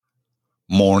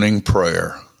Morning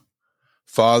Prayer.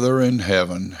 Father in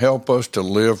heaven, help us to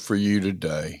live for you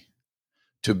today,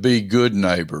 to be good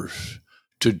neighbors,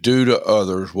 to do to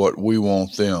others what we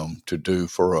want them to do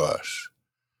for us.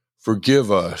 Forgive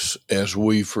us as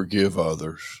we forgive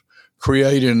others.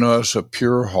 Create in us a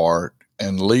pure heart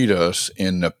and lead us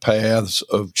in the paths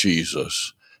of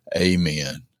Jesus.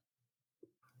 Amen.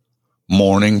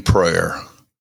 Morning Prayer.